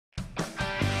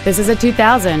This is a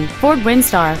 2000 Ford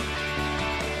Windstar.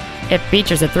 It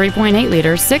features a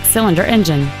 3.8-liter six-cylinder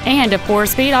engine and a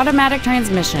 4-speed automatic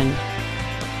transmission.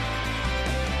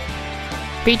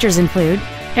 Features include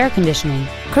air conditioning,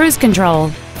 cruise control,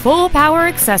 full power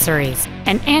accessories,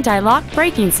 an anti-lock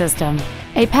braking system,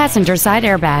 a passenger side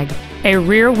airbag, a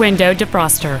rear window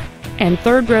defroster, and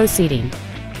third-row seating.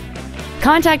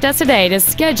 Contact us today to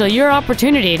schedule your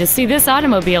opportunity to see this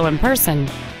automobile in person.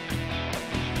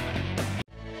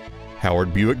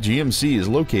 Howard Buick GMC is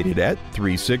located at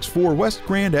 364 West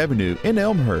Grand Avenue in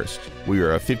Elmhurst. We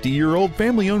are a 50-year-old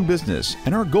family-owned business,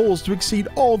 and our goal is to exceed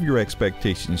all of your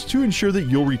expectations to ensure that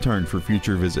you'll return for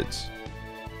future visits.